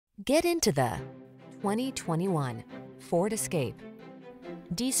Get into the 2021 Ford Escape.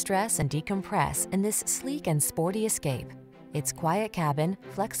 De-stress and decompress in this sleek and sporty Escape. Its quiet cabin,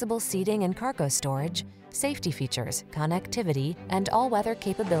 flexible seating and cargo storage, safety features, connectivity, and all-weather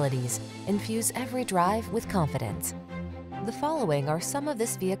capabilities infuse every drive with confidence. The following are some of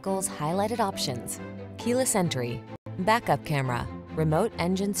this vehicle's highlighted options: keyless entry, backup camera, remote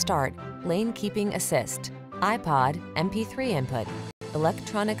engine start, lane keeping assist, iPod, MP3 input,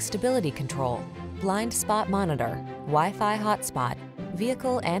 electronic stability control, blind spot monitor, Wi-Fi hotspot,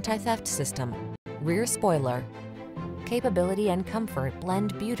 vehicle anti-theft system, rear spoiler. Capability and comfort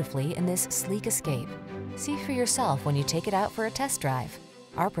blend beautifully in this sleek Escape. See for yourself when you take it out for a test drive.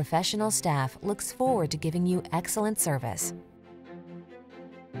 Our professional staff looks forward to giving you excellent service.